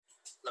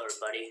Hello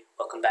everybody,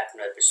 welcome back to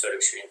another episode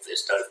of Shooting for the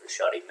Stars with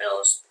Shawty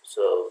Mills.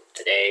 So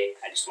today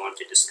I just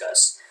wanted to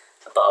discuss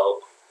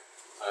about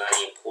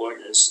the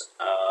importance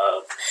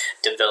of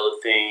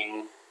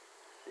developing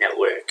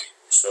network.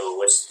 So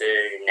what's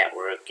the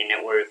network? Your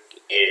network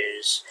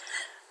is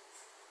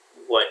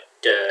what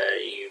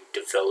you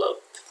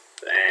develop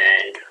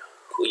and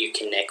who you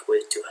connect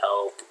with to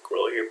help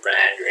grow your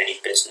brand or any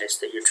business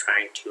that you're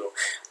trying to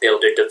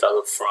build or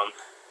develop from.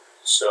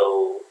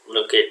 So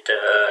look at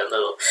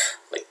little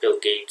like Bill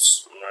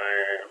Gates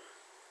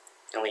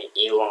or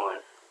Elon.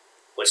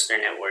 What's their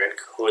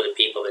network? Who are the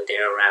people that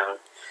they're around?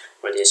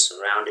 Were they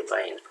surrounded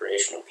by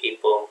inspirational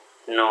people?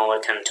 No,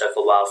 it kind of took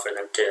a while for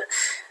them to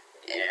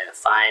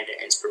find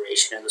the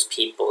inspiration in those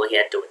people. He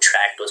had to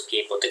attract those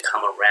people to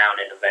come around,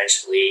 and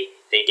eventually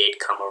they did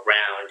come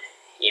around.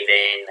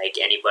 Even like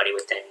anybody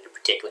within the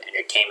particular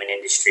entertainment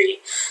industry,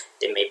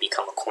 they may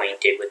become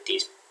acquainted with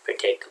these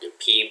particular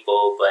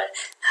people, but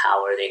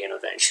how are they going to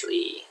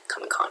eventually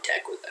come in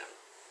contact with them?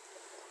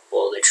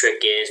 Well, the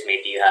trick is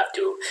maybe you have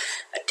to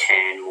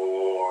attend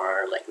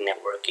more like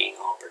networking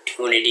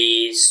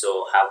opportunities.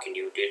 So how can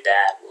you do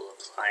that? Well,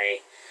 apply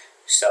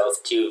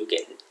yourself to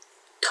get in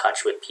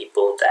touch with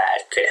people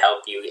that could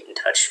help you get in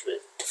touch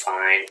with to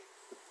find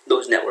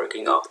those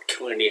networking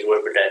opportunities,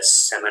 whether that's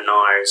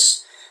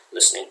seminars,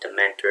 listening to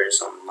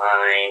mentors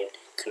online,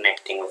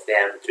 connecting with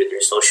them through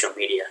their social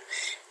media.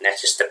 And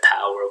that's just the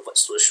power of what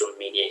social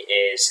media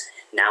is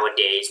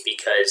nowadays,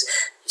 because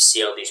you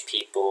see all these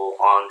people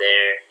on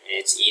there and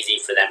it's easy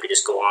for them to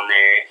just go on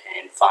there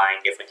and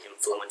find different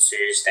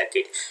influencers that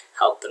could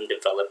help them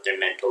develop their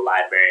mental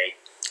library.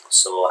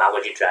 So how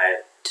would you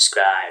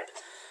describe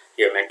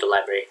your mental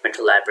library?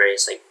 Mental library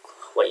is like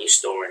what you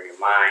store in your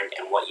mind,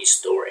 and what you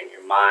store in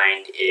your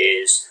mind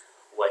is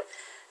what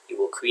you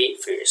will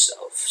create for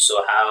yourself.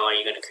 So how are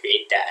you going to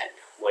create that?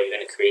 Well, you're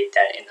going to create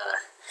that in the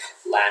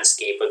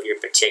landscape of your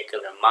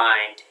particular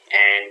mind,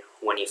 and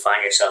when you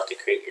find yourself to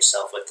create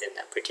yourself within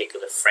that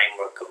particular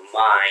framework of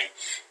mind,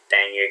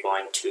 then you're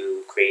going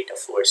to create a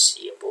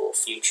foreseeable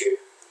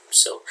future.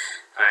 So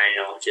I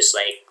know, just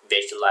like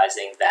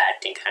visualizing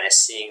that and kind of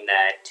seeing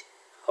that,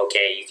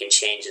 okay, you can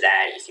change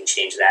that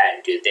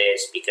and do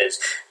this, because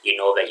you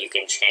know that you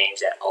can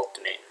change that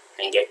ultimate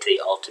and get to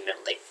the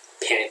ultimate like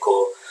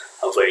pinnacle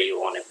of where you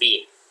want to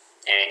be.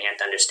 And you have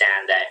to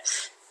understand that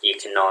you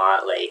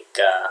cannot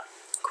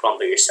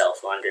crumble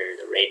yourself under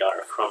the radar,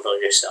 crumble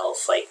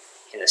yourself like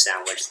in the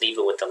sandwich, leave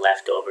it with the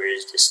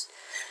leftovers. Just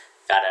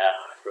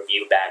gotta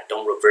review back,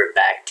 don't revert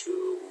back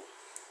to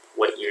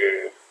what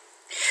you're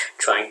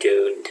trying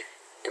to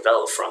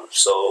develop from.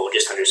 So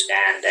just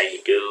understand that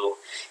you do,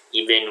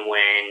 even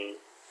when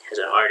as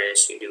an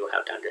artist, you do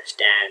have to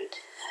understand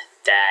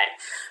that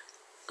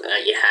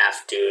you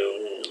have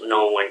to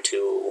know when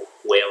to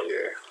weigh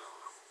your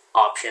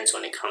options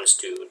when it comes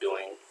to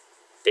doing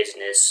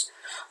business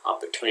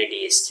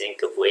opportunities.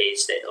 Think of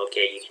ways that,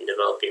 okay, you can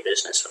develop your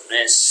business from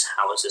this.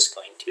 How is this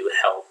going to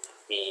help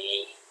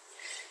me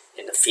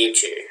in the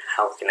future?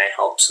 How can I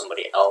help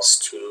somebody else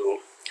to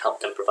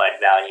help them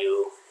provide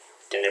value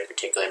within their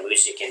particular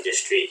music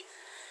industry?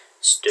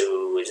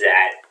 So would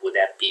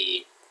that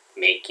be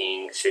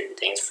making certain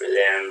things for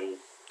them,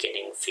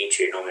 getting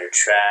featured on their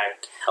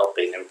track,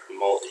 helping them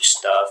promote their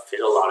stuff?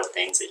 There's a lot of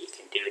things that you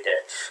can do to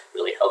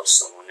really help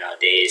someone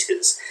nowadays,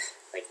 because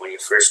like when you're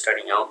first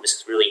starting out, this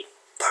is really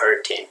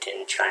pertinent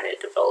in trying to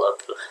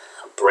develop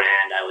a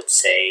brand, I would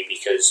say,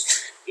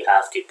 because you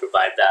have to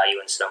provide value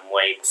in some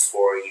way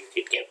before you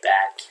could get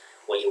back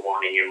what you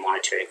want in your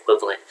monetary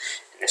equivalent.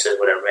 And this is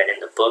what I read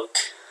in the book,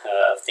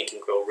 Think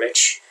and Grow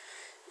Rich.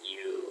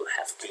 You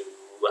have to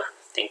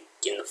think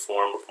in the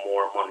form of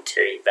more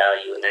monetary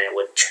value, and then it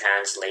would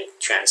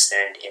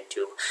transcend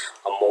into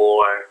a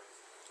more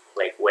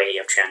like way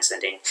of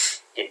transcending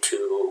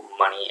into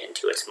money,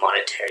 into its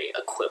monetary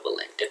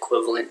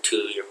equivalent to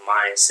your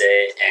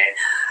mindset and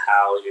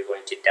how you're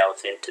going to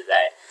delve into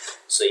that.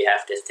 So you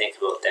have to think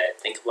about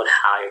that. Think about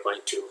how you're going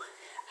to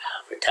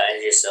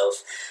advertise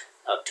yourself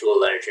up to a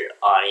larger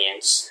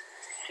audience,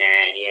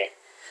 and yeah,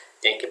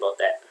 think about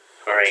that.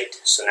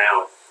 Alright, so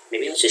now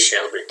maybe let's just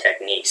share a little bit of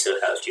techniques of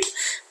how to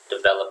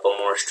develop a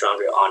more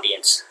stronger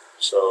audience.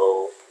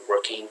 So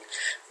working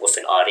with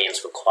an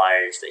audience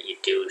requires that you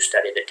do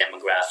study the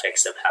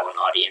demographics of how an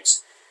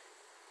audience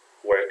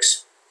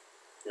works.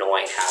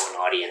 Knowing how an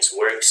audience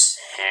works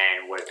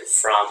and where they're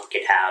from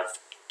can have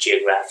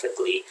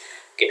geographically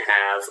can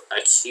have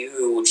a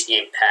huge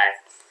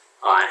impact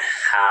on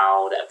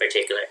how that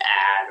particular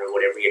ad or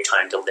whatever you're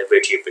trying to deliver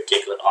to your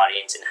particular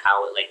audience, and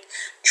how it like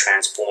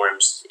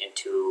transforms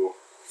into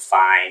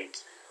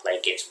find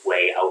like its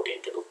way out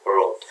into the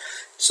world.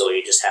 So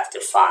you just have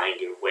to find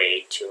your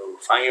way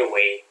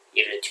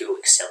either to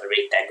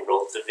accelerate that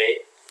growth of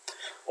it,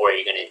 or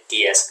you're going to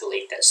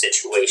de-escalate that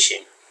situation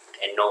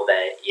and know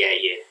that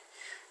you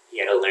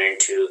gotta learn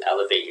to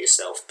elevate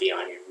yourself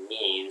beyond your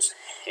means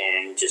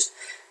and just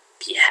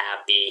be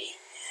happy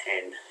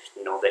and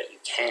know that you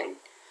can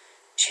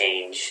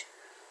change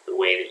the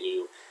way that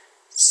you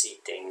see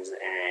things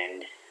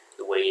and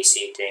the way you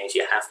see things.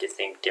 You have to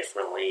think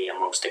differently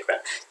amongst the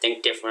crowd.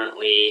 Think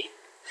differently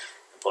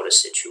about a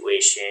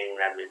situation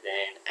rather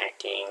than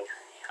acting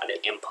on the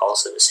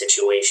impulse of a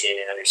situation,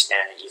 and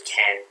understand that you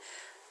can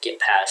get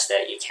past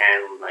that. You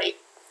can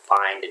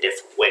find a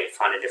different way,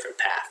 find a different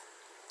path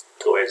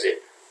towards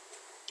it.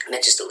 And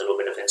that's just a little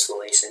bit of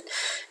inspiration,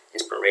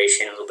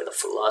 a little bit of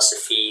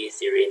philosophy,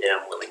 theory that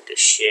I'm willing to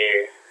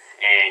share.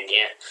 And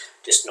yeah,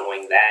 just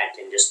knowing that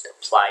and just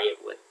apply it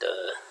with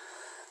the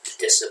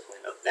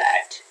discipline of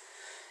that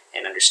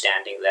and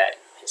understanding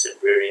that is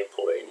very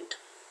important.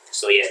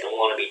 So yeah, don't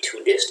want to be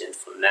too distant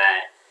from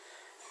that.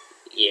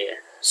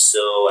 Yeah, so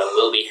I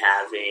will be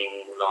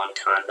having Von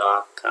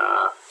Tondok,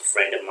 a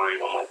friend of mine,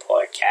 on my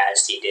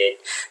podcast. He did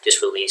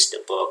just released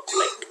a book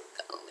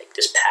like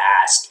this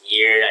past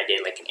year. I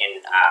did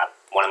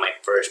one of my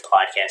first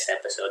podcast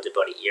episodes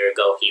about a year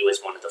ago. He was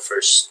one of the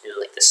first, it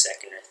was the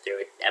second or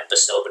third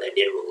episode, but I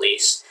did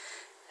release.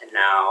 And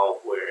now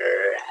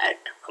we're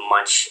at a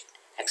much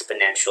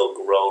exponential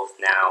growth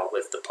now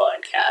with the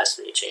podcast,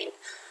 reaching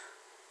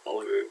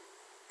over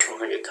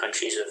 200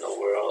 countries in the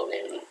world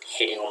and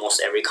hitting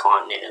almost every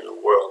continent in the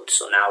world.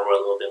 So now we're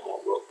a little bit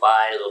more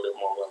worldwide, a little bit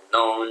more well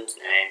known,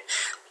 and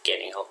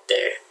getting out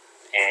there.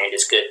 And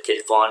it's good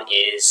because Vaughn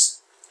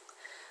is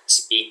a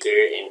speaker,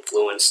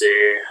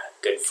 influencer,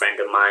 good friend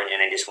of mine,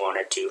 and I just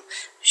wanted to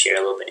share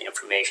a little bit of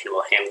information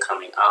about him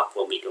coming up.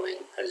 We'll be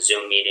doing a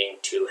Zoom meeting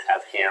to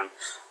have him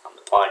on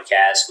the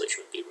podcast, which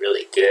would be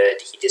really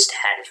good. He just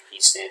had his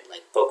recent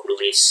book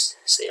release,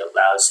 Say It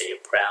Loud, Say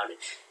It Proud,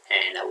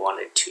 and I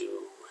wanted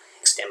to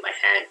extend my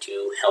hand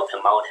to help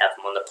him out, have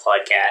him on the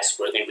podcast.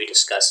 We're going to be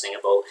discussing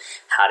about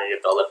how to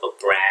develop a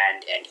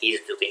brand, and he's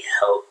really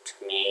helped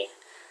me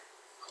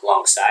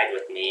alongside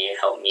with me,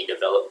 helped me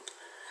develop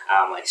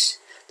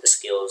the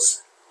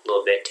skills a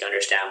little bit to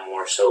understand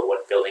more so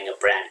what building a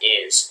brand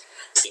is,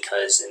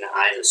 because in the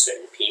eyes of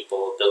certain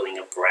people, building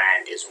a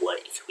brand is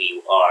who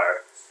you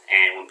are,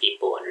 and when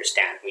people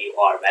understand who you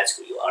are, that's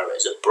who you are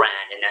as a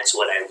brand, and that's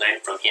what I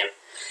learned from him.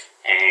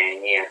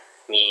 And yeah,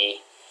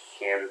 me,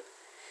 him,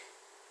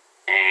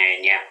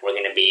 and yeah, we're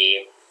going to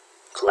be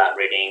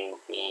collaborating,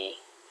 me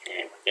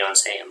and my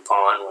fiance and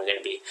Vaughn. We're going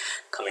to be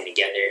coming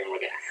together and we're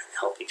going to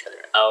help each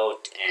other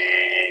out,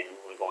 and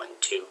we're going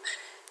to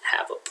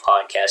have a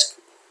podcast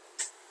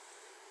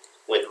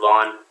with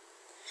Vaughn.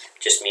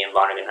 Just me and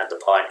Vaughn are going to have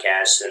the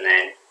podcast, and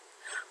then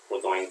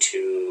we're going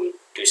to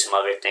do some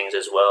other things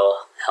as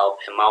well,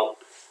 help him out,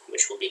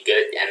 which will be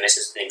good. And this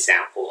is an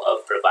example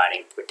of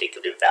providing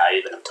particular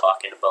value that I'm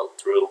talking about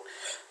through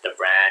the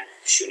brand,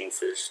 shooting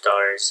for the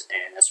stars.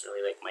 And that's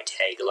really my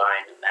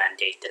tagline, the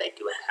mandate that I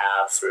do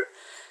have for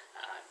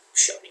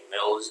Shawty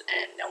Mills,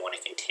 and I want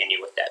to continue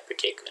with that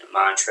particular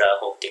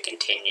mantra. Hope to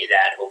continue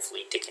that,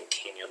 hopefully to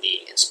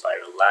continually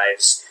inspire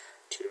lives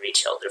to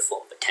reach out their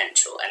full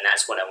potential. And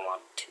that's what I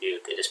want to do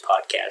through this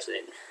podcast,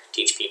 and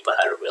teach people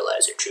how to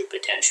realize their true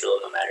potential.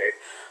 No matter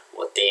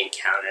what they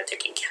encounter, they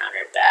can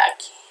counter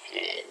back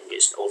and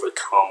just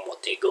overcome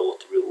what they go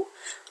through,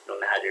 no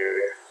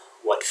matter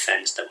what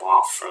fends them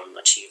off from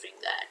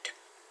achieving that.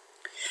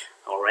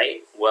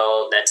 Alright,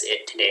 well, that's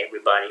it today,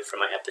 everybody, for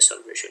my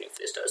episode of Shooting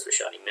for the Stars with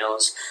Shawty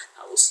Mills.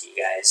 I will see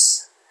you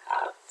guys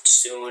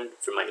soon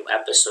for my new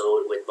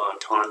episode with Von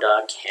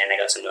Tondok, and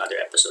I got some other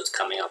episodes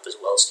coming up as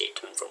well. Stay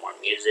tuned for more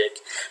music.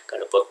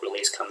 Got a book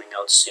release coming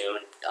out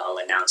soon. I'll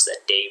announce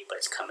that date, but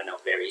it's coming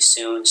out very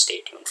soon.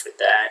 Stay tuned for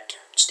that.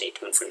 Stay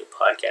tuned for new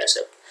podcasts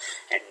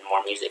and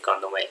more music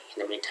on the way.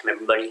 In the meantime,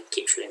 everybody,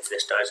 keep shooting for the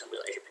stars and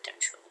realize your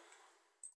potential.